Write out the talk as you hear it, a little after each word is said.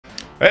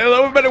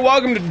Hello, everybody.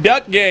 Welcome to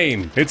Duck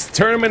Game. It's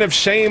Tournament of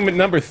Shame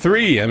number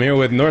 3. I'm here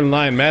with Northern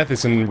Lion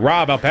Mathis and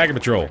Rob Alpaca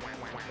Patrol.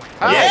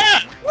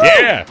 Yeah!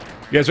 Yeah!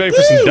 You guys ready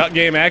for some Duck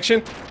Game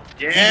action?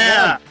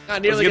 Yeah!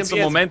 Not nearly Let's get some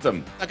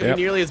momentum. Not gonna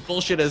be nearly as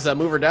bullshit as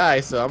Move or Die,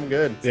 so I'm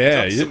good.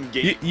 Yeah,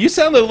 you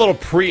sounded a little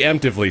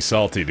preemptively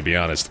salty, to be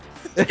honest.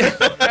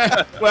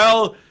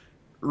 Well,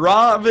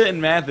 Rob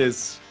and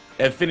Mathis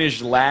have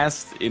finished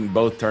last in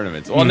both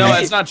tournaments. Well, no,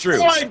 that's not true.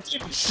 No, I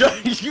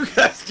didn't. You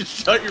guys can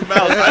shut your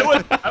mouth.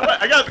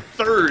 I got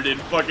third in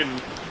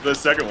fucking the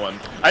second one.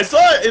 I saw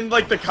it in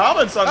like the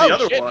comments on the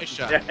other shit, one. nice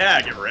shot.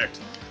 Yeah, get wrecked.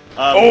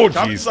 Oh,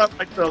 comments jeez. on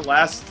like the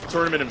last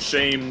tournament of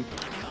shame.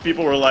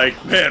 People were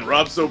like, "Man,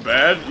 Rob's so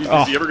bad.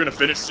 Is he ever gonna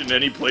finish in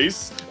any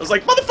place?" I was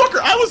like, "Motherfucker,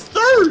 I was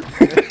third."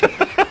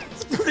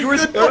 You were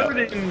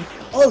third in...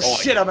 Oh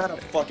shit, I'm out of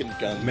fucking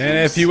guns.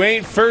 Man, if you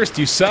ain't first,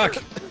 you suck.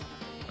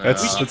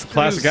 That's a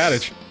classic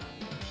adage.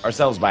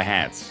 Ourselves by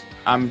hats.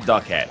 I'm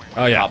Duck Hat.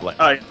 Oh, yeah. Top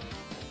left.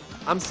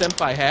 I'm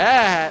Senpai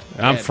Hat.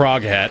 I'm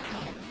Frog Hat.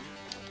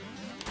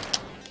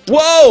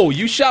 Whoa!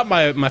 You shot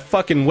my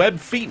fucking web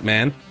feet,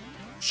 man.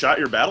 Shot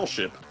your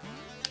battleship.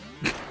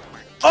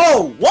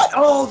 Oh, what?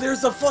 Oh,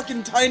 there's a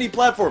fucking tiny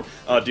platform.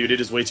 Oh, dude, it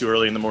is way too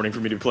early in the morning for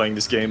me to be playing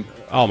this game.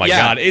 Oh my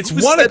Yeah, god, it's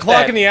who 1 said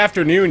o'clock that? in the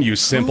afternoon, you Who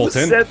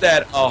simpleton. said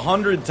that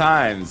 100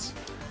 times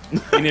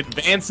in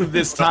advance of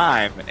this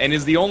time and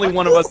is the only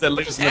one of us that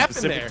lives in the happened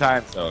Pacific there?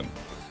 time zone?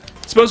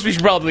 Suppose we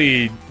should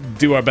probably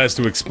do our best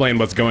to explain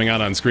what's going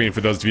on screen for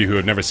those of you who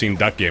have never seen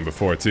Duck Game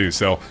before, too.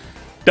 So,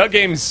 Duck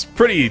Game's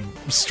pretty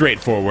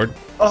straightforward.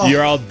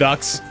 You're all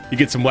ducks, you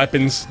get some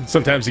weapons,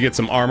 sometimes you get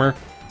some armor,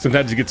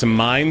 sometimes you get some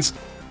mines.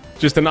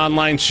 Just an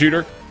online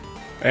shooter.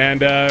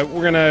 And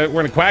we're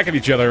gonna quack at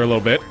each other a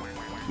little bit.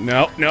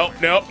 Nope. Yeah,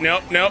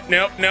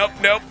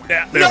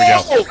 there we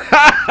go.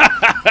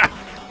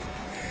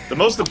 The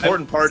most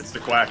important part is the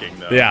quacking,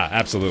 though. Yeah,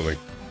 absolutely.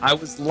 I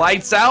was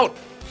lights out.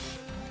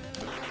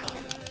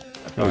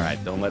 All right,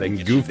 don't let it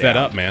get Goof you that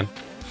down. up, man.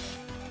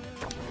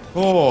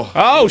 Oh,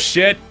 Oh,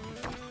 shit.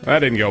 That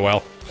didn't go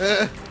well.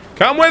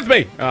 Come with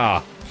me.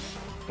 Ah. Oh,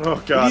 Who do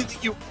you God.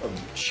 think you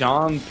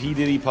Sean P.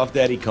 Diddy Puff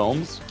Daddy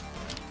Combs?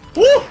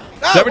 Woo!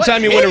 So every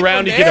time you win a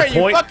round, you get a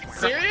point. You fucking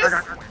serious?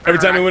 Every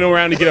time you win a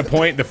round, you get a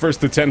point. The first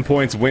to 10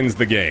 points wins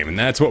the game. And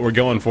that's what we're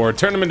going for.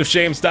 Tournament of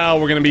Shame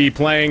style. We're going to be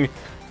playing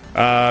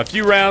a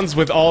few rounds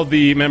with all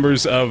the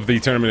members of the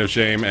Tournament of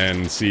Shame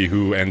and see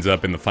who ends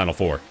up in the Final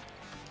Four.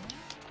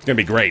 It's going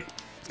to be great.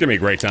 It's going to be a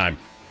great time.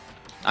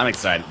 I'm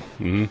excited.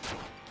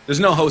 There's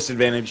no host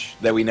advantage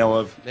that we know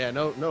of. Yeah,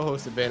 no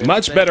host advantage.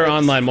 Much better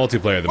Thanks. online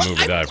multiplayer than Move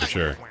or Die, for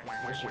sure.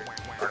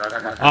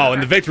 Oh,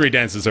 and the victory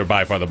dances are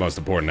by far the most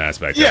important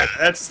aspect. Yeah, of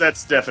it.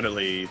 that's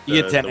definitely.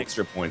 You get 10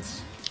 extra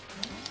points.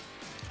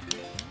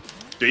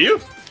 Do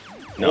you?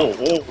 No.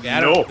 Oh, Yeah,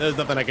 no. there's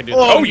nothing I can do.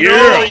 Oh,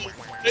 yeah!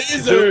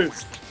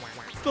 Lasers!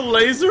 The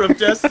laser of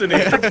destiny.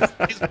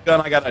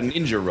 Gun, I got a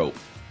ninja rope.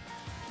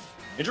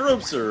 Ninja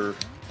ropes are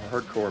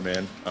hardcore,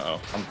 man.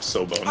 Uh-oh, I'm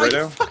so boned Are right you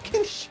now.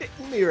 fucking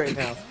shitting me right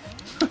now?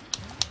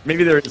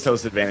 Maybe there is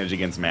host advantage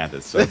against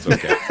Mathis, so it's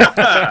okay.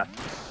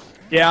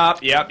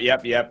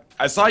 Yep.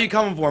 I saw you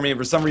coming for me, and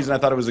for some reason I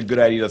thought it was a good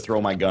idea to throw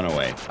my gun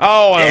away.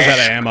 Oh, I was out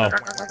of ammo.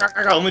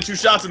 Only 2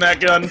 shots in that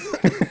gun.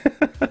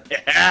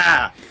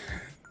 Yeah!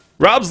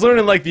 Rob's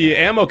learning, like, the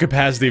ammo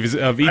capacity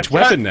of each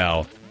weapon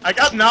now. I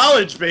got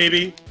knowledge,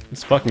 baby.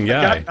 This fucking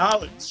I guy. got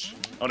knowledge.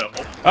 Oh, no.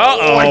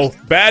 Uh-oh.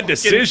 Bad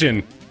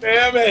decision.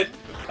 Damn it.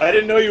 I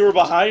didn't know you were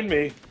behind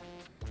me.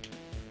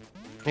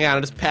 Yeah,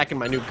 I'm just packing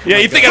my new. Yeah,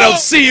 you think I don't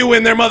see you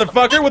in there,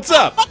 motherfucker? What's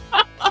up?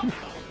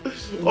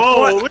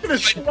 Oh, look at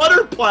this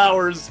flutter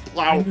plowers.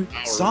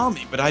 Saw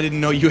me, but I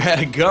didn't know you had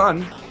a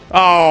gun.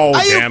 Oh,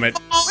 damn it.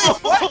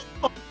 What?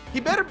 He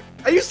better.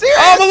 Are you serious?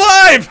 Oh, I'm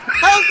alive!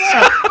 How's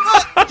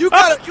that? You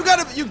gotta.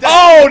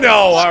 Oh, no.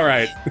 All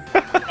right.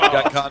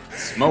 Got caught in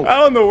smoke.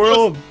 How in the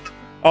world?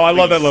 Oh, I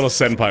love that little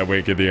senpai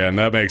wake at the end.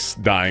 That makes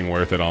dying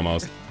worth it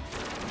almost.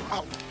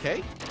 Oh,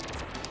 okay.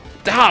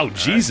 Oh,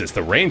 Jesus.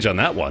 The range on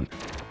that one.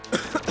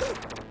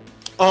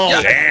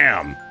 Oh,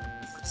 Damn.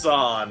 it's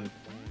on.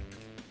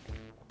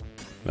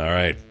 All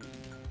right.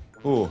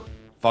 Ooh,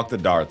 fuck the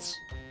darts.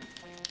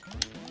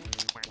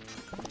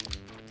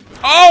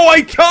 Oh,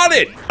 I caught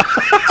it!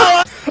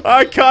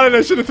 I caught it.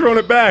 I should have thrown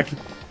it back.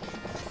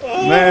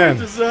 Oh, Man.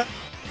 does that...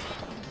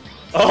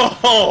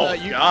 Oh,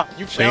 You God.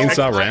 fell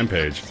Chainsaw on mine.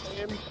 Rampage.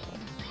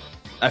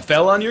 I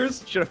fell on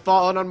yours? Should have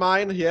fallen on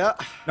mine. Yeah.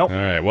 All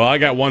right. Well, I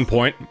got 1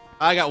 point.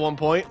 I got 1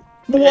 point.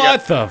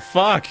 What the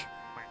fuck?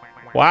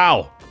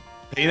 Wow.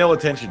 Pay no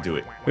attention to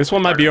it. This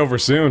one might be over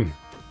soon.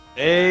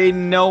 Pay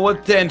no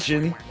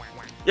attention.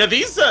 Yeah,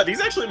 these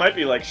actually might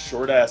be like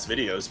short-ass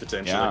videos,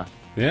 potentially. Yeah.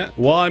 Yeah.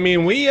 Well, I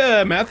mean,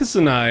 Mathis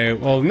and I,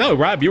 well, no,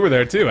 Rob, you were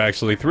there too,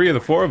 actually. 3 of the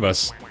 4 of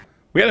us.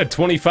 We had a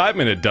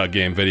 25-minute Duck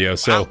Game video,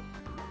 so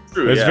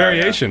True, there's yeah,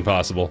 variation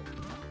possible.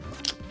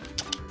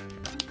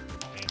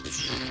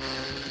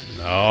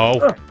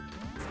 No.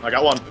 I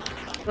got one.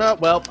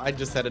 Well, I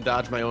just had to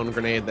dodge my own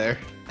grenade there.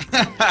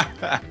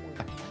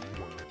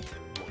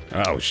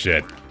 Oh,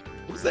 shit.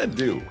 What does that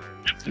do?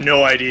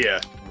 No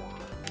idea.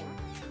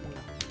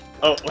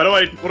 Oh, what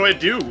do I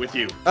do with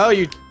you? Oh,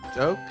 you.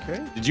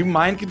 Okay. Did you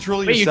mind control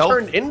Wait, you yourself?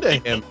 turned into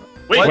him.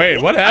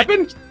 Wait, what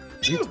happened?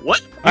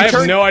 What? I have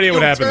turned- no idea what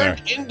you happened there.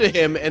 turned into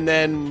him, and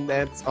then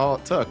that's all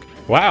it took.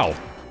 Wow.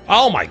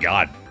 Oh my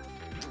god.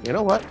 You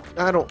know what?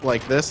 I don't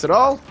like this at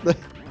all.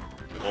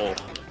 Oh,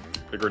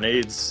 the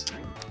grenades.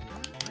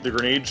 The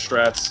grenade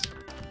strats.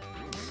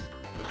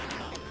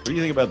 What do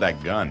you think about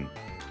that gun?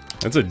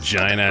 That's a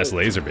giant ass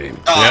laser beam.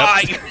 Ah,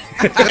 Yep.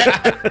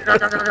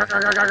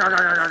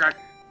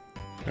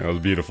 That was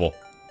beautiful.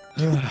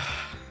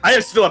 I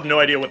still have no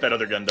idea what that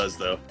other gun does,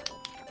 though.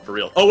 For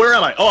real. Oh, where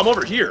am I? Oh, I'm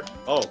over here.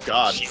 Oh,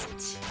 God.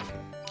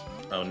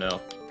 Oh, no.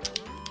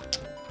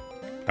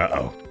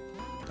 Uh-oh.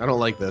 I don't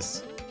like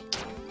this.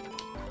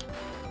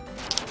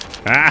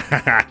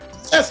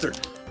 Esther!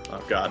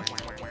 Oh, God.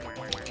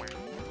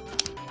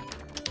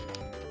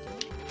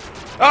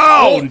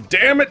 Oh,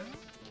 damn it!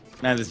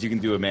 Mathis, you can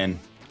do it, man.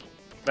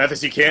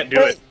 Mathis, you can't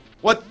do it.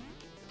 What?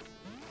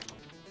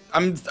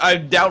 I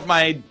doubt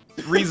my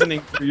reasoning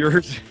for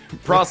your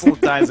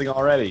proselytizing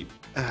already.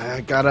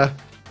 I gotta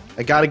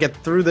get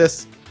through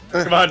this.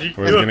 Come on, you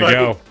can Where's do it it, gonna buddy.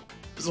 go?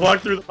 Just walk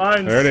through the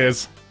mines. There it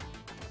is.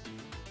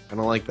 I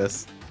don't like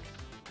this.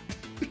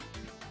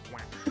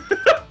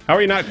 How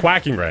are you not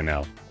quacking right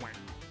now?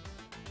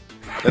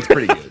 That's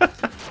pretty good.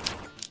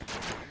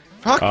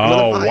 Fuck,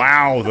 Oh, another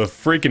wow. The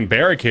freaking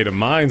barricade of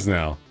mines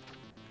now.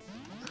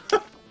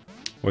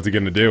 What's he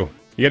gonna do?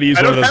 You gotta use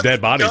I one of don't those have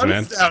dead bodies, man.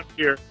 guns down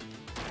here.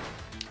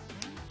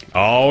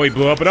 Oh, he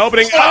blew up an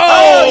opening.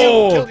 Oh, you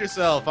Oh! killed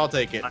yourself. I'll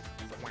take it.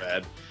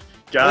 Bad.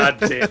 God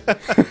damn.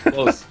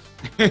 Close.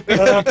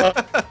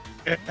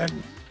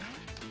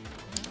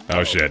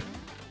 Oh, shit.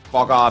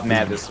 Fuck off,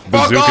 Mathis. Fuck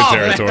Bazooka off,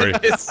 territory.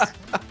 Mathis.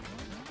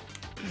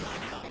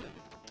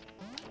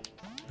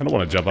 I don't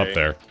want to jump up Okay.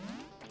 there.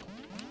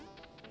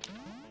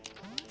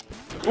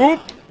 Oop!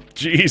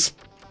 Jeez.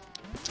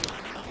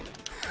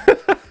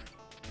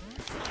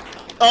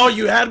 Oh,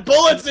 you had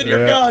bullets in your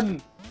Yeah.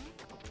 gun!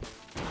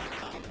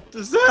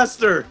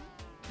 Disaster!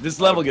 This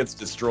level gets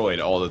destroyed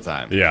all the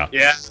time. Yeah.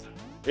 Yeah.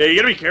 Yeah, you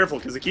gotta be careful,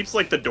 because it keeps,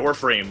 like, the door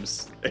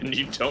frames, and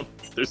you don't...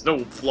 There's no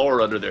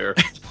floor under there.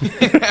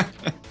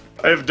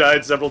 I have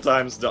died several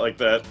times like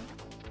that.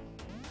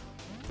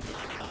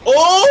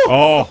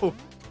 Oh! Oh!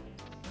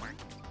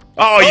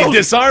 Oh, you Oh,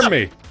 disarmed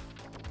me!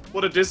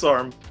 What a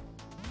disarm.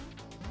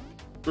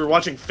 We're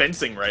watching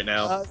fencing right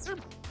now.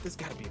 There's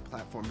gotta be a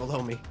platform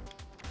below me.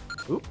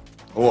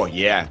 Oh,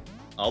 yeah.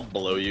 I'll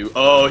blow you.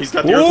 Oh, he's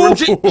got the earthworm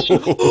jig.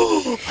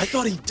 Ooh. I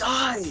thought he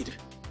died.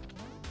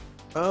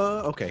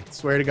 Okay.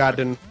 Swear to God,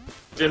 didn't.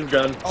 Jim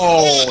gun.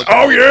 Oh,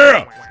 Oh,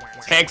 yeah!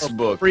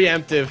 textbook.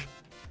 Preemptive.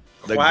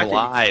 The Quacking.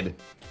 glide.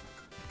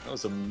 That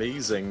was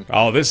amazing.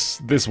 Oh, this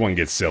one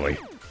gets silly.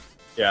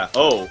 Yeah.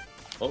 Oh.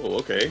 Oh,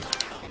 okay.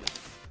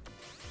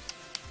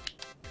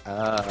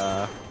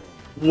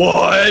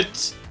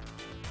 What?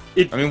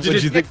 I mean, what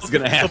did you think was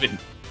gonna happen?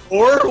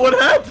 Or what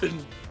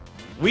happened?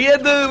 We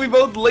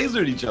both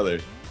lasered each other.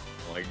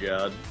 Oh my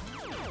god.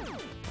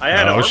 I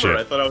had Oh, armor. shit.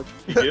 I thought I would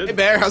be Hey, good.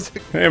 Bear, how's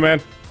it? Hey,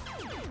 man.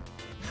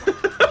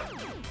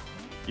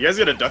 You guys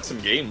gotta duck some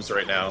games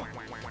right now.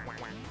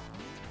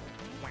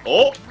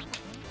 Oh!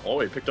 Oh,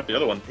 he picked up the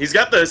other one. He's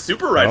got the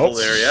super rifle Nope.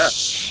 there, yeah.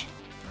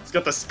 He's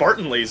got the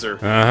Spartan laser.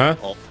 Uh-huh.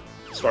 Oh,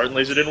 Spartan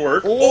laser didn't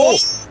work. Oh,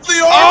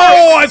 the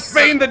Oh, I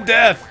feigned the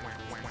death!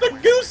 The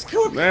goose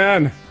cook!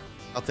 Man.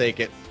 I'll take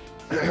it.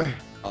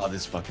 Oh,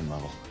 this fucking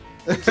level.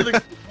 To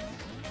the-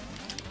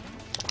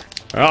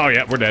 Oh,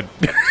 yeah, we're dead.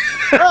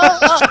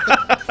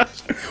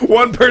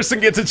 One person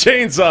gets a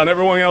chainsaw and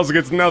everyone else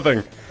gets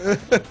nothing.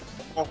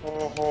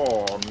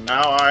 Oh,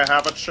 now I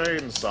have a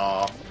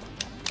chainsaw.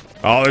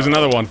 Oh, there's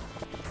another one.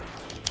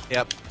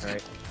 Yep. All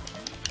right.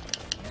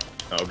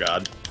 Oh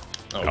god.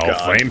 Oh, Oh,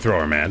 god.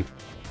 flamethrower, man.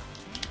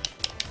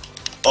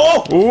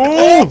 Oh!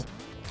 Ooh!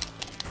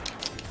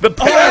 The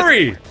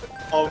parry!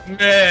 Oh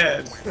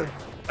man!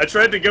 I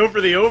tried to go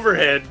for the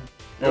overhead.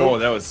 Oh,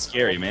 that was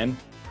scary, man.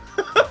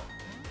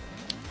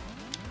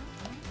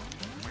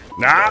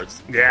 Nah. Oh,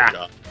 Yeah.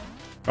 god.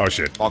 Oh,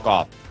 shit. Fuck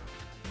off.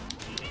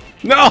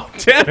 No!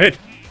 Damn it!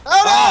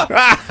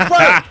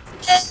 Alright,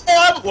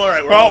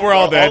 Well, we're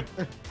all dead.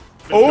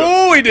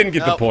 Oh, he didn't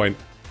get the Nope. point.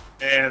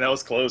 Man, that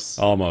was close.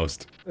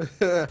 Almost.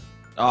 Oh,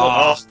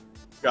 Oh,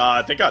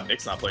 god. Thank god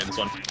Nick's not playing this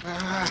one.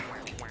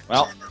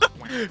 well,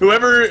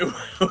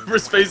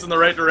 Whoever's facing the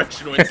right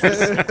direction wins this.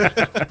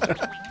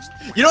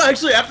 You know,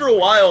 actually, after a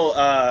while,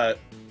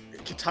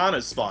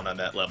 katanas spawn on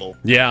that level.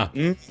 Yeah.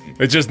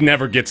 It just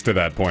never gets to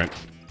that point.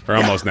 Or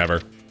almost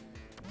never.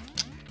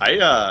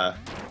 Yeah,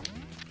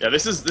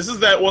 this is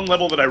that one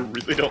level that I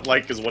really don't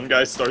like, because one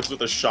guy starts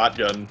with a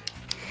shotgun.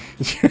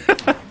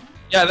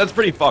 yeah, that's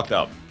pretty fucked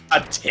up.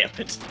 God damn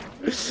it.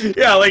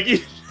 Yeah, like, you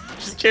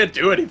just can't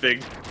do anything.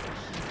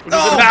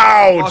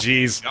 No,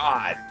 jeez.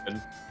 God.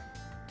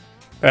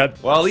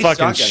 That Well, at least fucking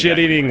shotgun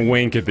shit-eating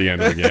wink at the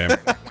end of the game.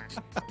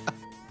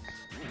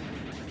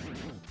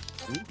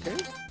 Okay.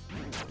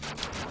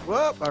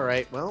 Well, all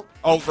right. Well,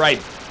 Oh,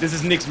 right. This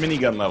is Nick's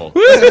minigun level.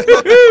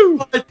 Woo!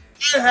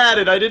 I had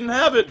it, I didn't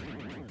have it.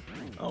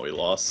 Oh, we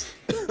lost.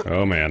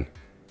 Oh man.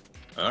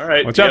 All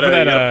right. Watch out for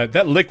that.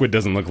 That liquid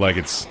doesn't look like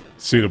it's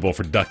suitable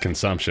for duck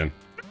consumption.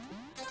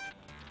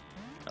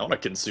 I want to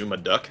consume a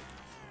duck.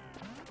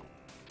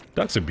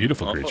 Ducks are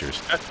beautiful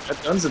creatures. That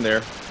gun's in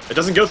there. It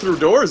doesn't go through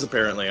doors,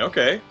 apparently.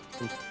 Okay.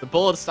 The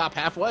bullets stop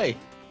halfway.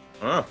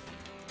 Oh.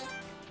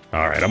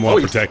 All right, I'm well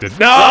protected.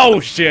 No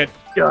shit.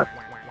 God.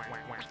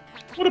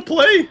 What a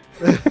play!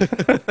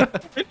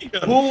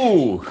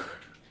 Ooh.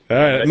 All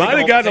right, might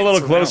have gotten a little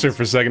Thanks for closer rounds.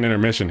 for second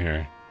intermission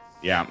here.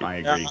 Yeah, I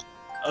agree.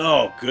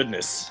 Oh,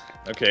 goodness.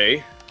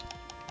 Okay.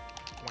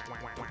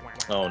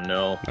 Oh,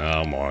 no.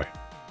 Oh boy.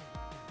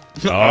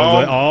 Oh,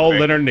 All boy.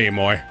 Leonard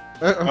Nimoy.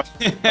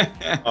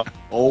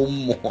 Oh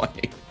my.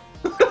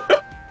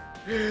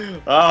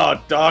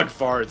 Oh, dog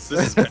farts.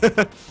 This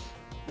is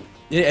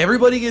Yeah,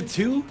 everybody get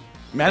 2?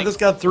 Mathis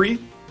got 3?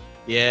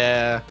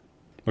 Yeah.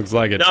 Looks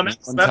like it. no,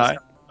 Matt's One tie.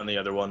 on the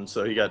other one,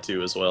 so he got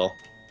 2 as well.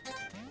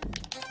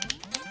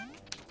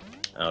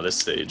 Oh, this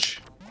stage.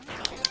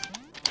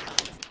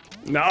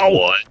 No.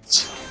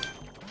 What?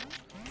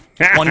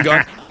 One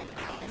gun.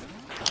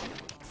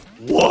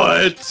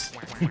 What?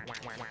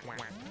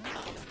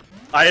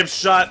 I have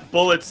shot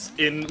bullets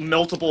in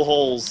multiple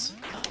holes.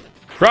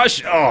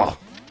 Crush. Oh.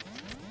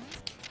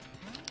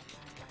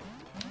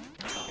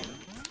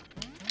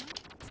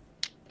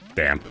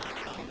 Damn.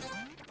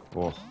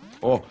 Oh,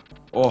 oh,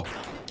 oh.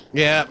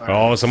 Yeah.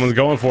 Oh, someone's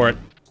going for it.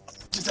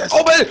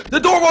 Oh, man! The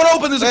door won't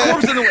open! There's a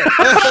corpse in the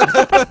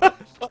way!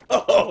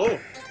 Oh.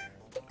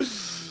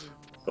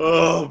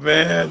 Oh,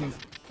 man.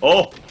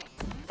 Oh.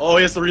 Oh,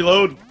 he has to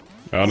reload.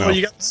 Oh no. Oh,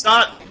 you got the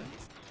shot.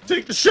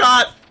 Take the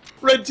shot.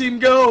 Red team,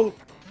 go.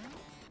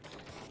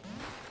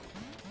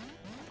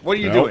 What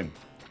are you Nope. doing?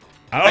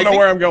 I don't know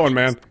where I'm going,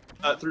 man.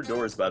 Through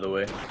doors, by the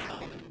way.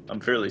 I'm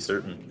fairly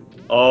certain.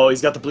 Oh,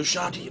 he's got the blue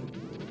shot.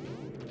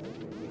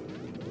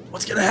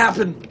 What's gonna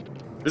happen?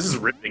 This is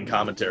ripping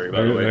commentary,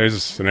 by the way.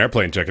 There's an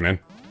airplane checking in.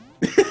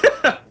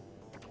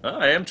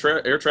 I am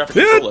air traffic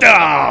Dude, controller.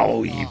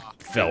 oh, you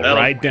fell That'll-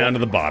 right down to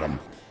the bottom.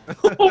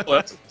 Oh,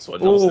 that's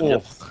what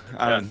Nelson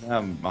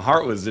did. My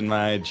heart was in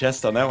my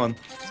chest on that one.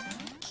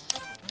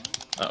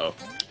 Uh-oh.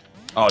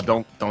 Oh,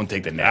 don't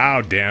take the net.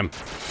 Oh, damn.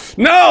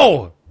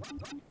 No!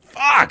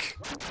 Fuck!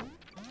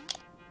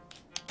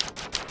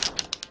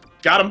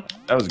 Got him.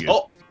 That was good.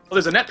 Oh,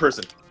 there's a net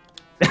person.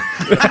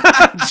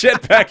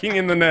 Jetpacking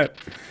in the net.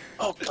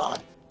 Oh,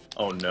 God.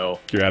 Oh, no.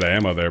 You're out of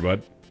ammo there,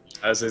 bud.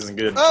 This isn't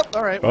good. Oh,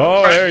 all right.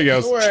 Oh, there he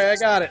goes. Don't worry, I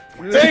got it.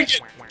 Take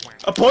it!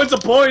 A point's a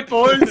point,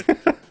 boys!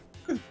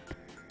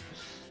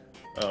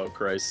 Oh,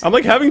 Christ. I'm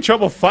like having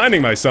trouble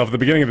finding myself at the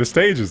beginning of the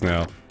stages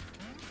now.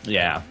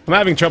 Yeah. I'm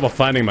having trouble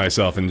finding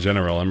myself in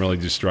general. I'm really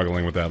just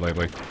struggling with that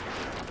lately.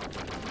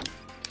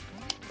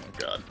 Oh,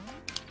 God.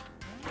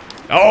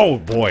 Oh,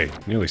 boy.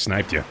 Nearly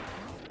sniped you.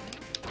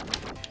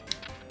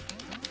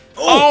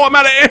 Oh, I'm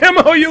out of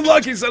ammo, you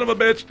lucky son of a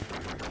bitch!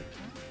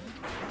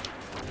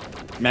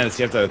 Mathis,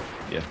 you have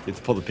to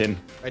pull the pin.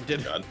 I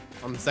did God.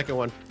 on the second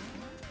one.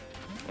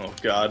 Oh,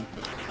 God.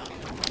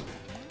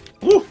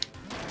 Woo!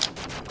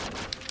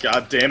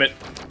 God damn it.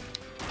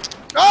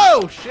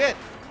 Oh shit!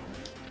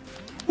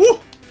 Woo!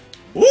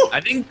 Woo! I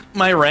think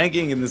my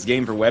ranking in this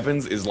game for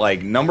weapons is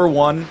like number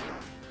 1,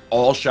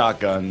 all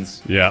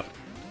shotguns. Yeah.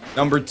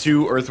 Number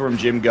 2, Earthworm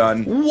Jim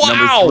gun.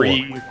 Wow! Number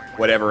 3,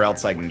 whatever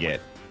else I can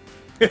get.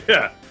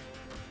 Yeah.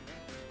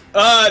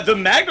 The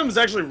Magnum's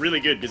actually really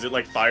good because it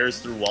like fires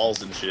through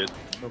walls and shit.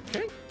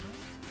 Okay.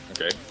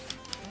 Okay.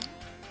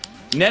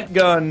 Net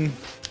gun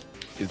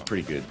is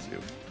pretty good too.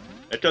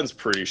 That gun's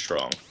pretty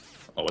strong.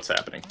 Oh, what's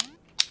happening?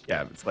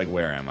 Yeah, it's like,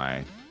 where am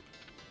I?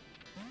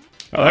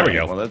 Oh, there we Alright,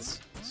 go. Well, that's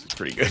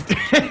pretty good.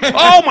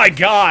 Oh my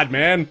god,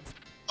 man!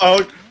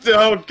 Oh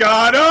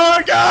God!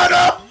 Oh God!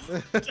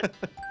 Oh!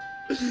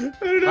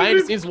 Ryan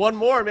just needs one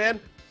more, man.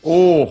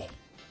 Oh.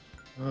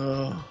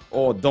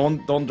 Oh,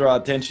 don't draw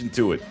attention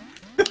to it.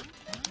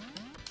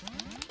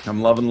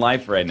 I'm loving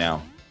life right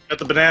now. Got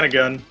the banana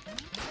gun.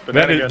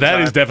 That is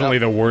time. definitely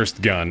the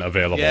worst gun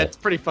available. Yeah, it's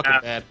pretty fucking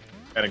Ah. bad.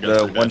 Banana gun's The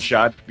pretty bad.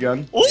 one-shot gun.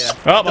 Ooh! Yeah.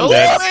 Oh, I'm Don't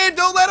dead. let him win!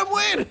 Don't let him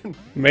win!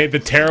 Made the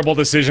terrible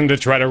decision to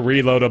try to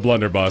reload a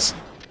blunderbuss.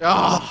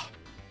 Oh,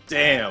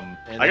 Damn!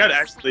 And I got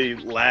that's- actually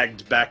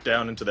lagged back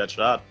down into that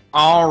shot.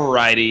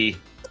 Alrighty.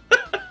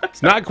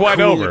 It's not quite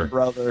Cool, over.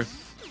 brother.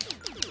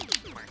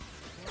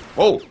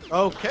 Oh.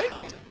 okay.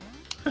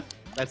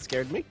 That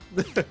scared me.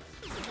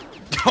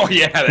 Oh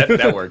yeah,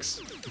 that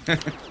works.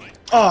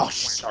 Oh,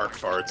 shark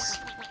farts.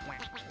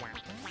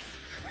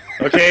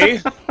 Okay.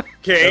 That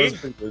Okay. was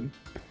pretty good.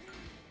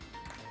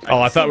 Oh,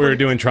 I thought we were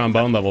doing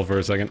trombone level for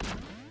a second.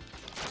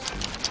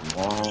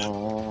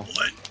 Oh.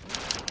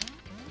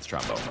 It's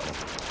trombone level.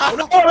 Oh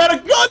no! I had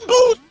a gun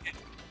boot.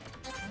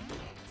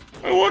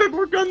 I wanted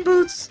more gun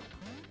boots.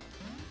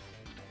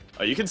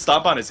 Oh, you can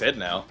stomp on his head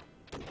now.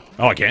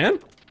 Oh, I can?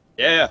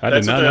 Yeah, I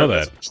did not know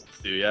that. that's what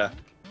you do, yeah.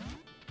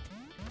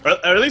 Or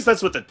at least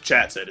that's what the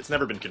chat said. It's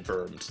never been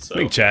confirmed. So I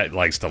think chat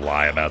likes to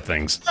lie about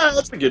things.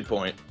 that's a good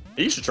point.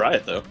 You should try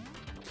it though.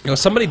 You know,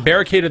 somebody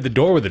barricaded the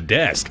door with a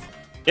desk.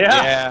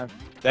 Yeah. Yeah.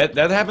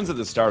 That happens at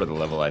the start of the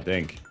level, I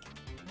think.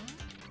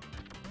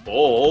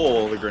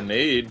 Oh, the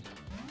grenade.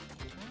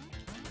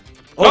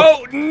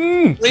 Oh!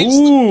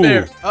 Ooh!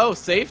 There. Oh,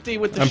 safety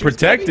with the I'm shoes,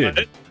 protected.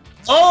 baby.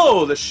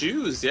 Oh, the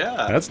shoes,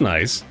 yeah. That's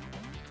nice.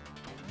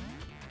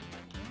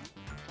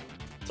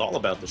 It's all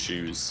about the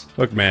shoes.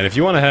 Look, man, if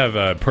you want to have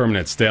a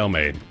permanent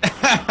stalemate,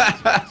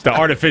 to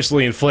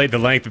artificially inflate the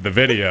length of the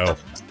video,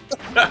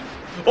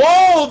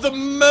 Oh, the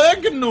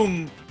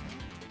Magnum!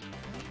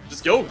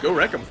 Just go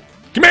wreck him.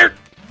 come here!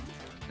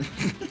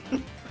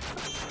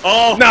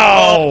 Oh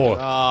No!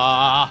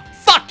 Ah.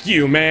 Fuck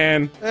you,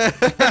 man!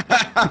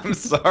 I'm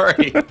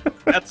sorry.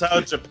 That's how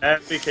Japan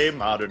became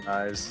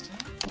modernized.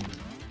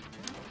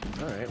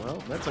 All right,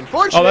 well, that's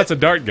unfortunate. Oh, that's a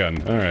dart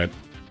gun. All right.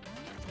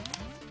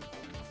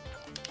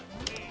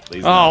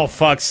 Please Oh,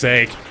 fuck's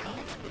sake.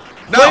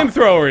 no.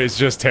 Flamethrower is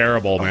just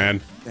terrible, man.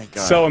 Thank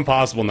God. So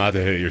impossible not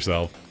to hit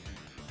yourself.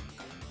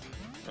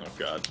 Oh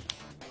god.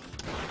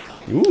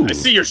 Ooh. I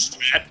see your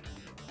strat.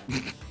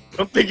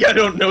 Don't think I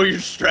don't know your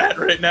strat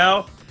right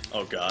now.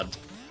 Oh god.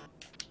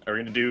 Are we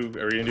gonna do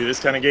this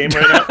kind of game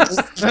right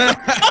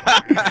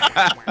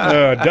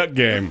now? Duck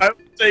game. I will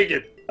take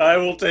it. I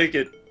will take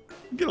it.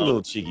 Get a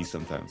little cheeky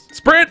sometimes.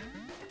 Sprint!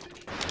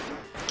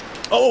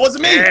 Oh, it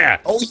wasn't me! Yeah!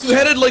 Oh, you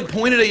had it like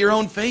pointed at your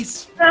own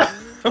face.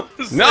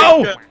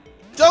 No!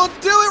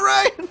 Don't do it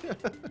right.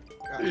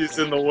 He's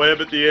in the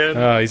web at the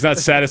end. He's not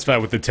satisfied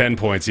with the 10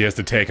 points. He has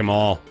to take them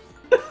all.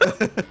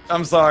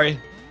 I'm sorry.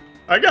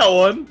 I got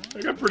one.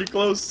 I got pretty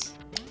close.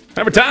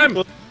 Hammer time!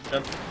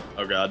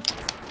 Oh god.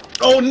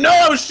 Oh no,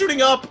 I was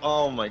shooting up!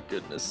 Oh my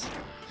goodness.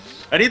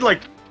 I need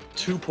like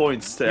 2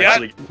 points to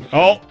actually...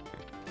 Oh!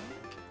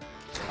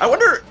 I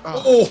wonder...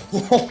 Oh.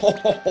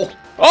 Oh!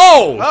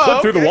 Oh,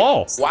 Flip through the okay.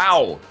 wall.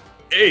 Wow.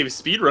 Hey,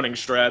 speedrunning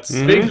strats.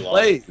 Mhm. Big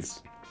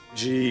plays.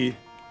 Gee.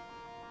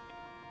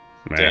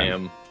 Man.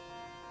 Damn.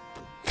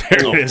 There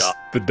Oh, it is. God.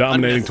 The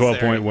dominating Unnecessary.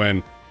 12-point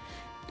win.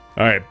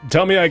 Alright,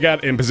 tell me I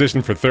got in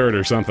position for third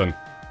or something.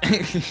 All I don't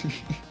even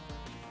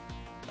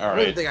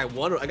right. think I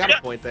won. I got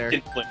a point there.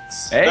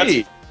 Points.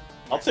 Hey.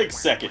 I'll take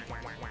second.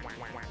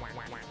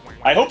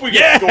 I hope we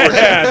get scores.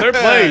 Yeah, third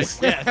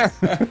place! Yes.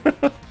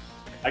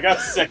 I got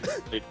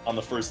second on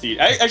the first heat.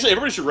 Actually,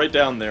 everybody should write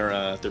down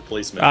their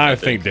placement. I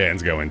think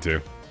Dan's going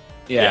to.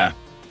 Yeah.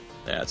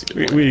 Yeah, that's a good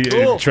We, point.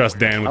 we Cool. trust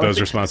Dan with I'll those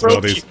take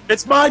responsibilities. trophy.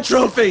 It's my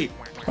trophy!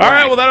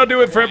 Alright, well that'll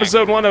do it for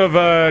episode 1 of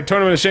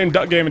Tournament of Shame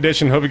Duck Game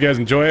Edition. Hope you guys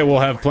enjoy it. We'll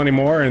have plenty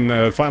more, and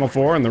the Final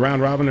Four and the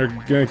round robin are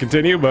going to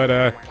continue,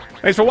 but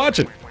thanks for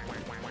watching.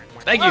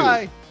 Thank you.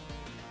 Bye.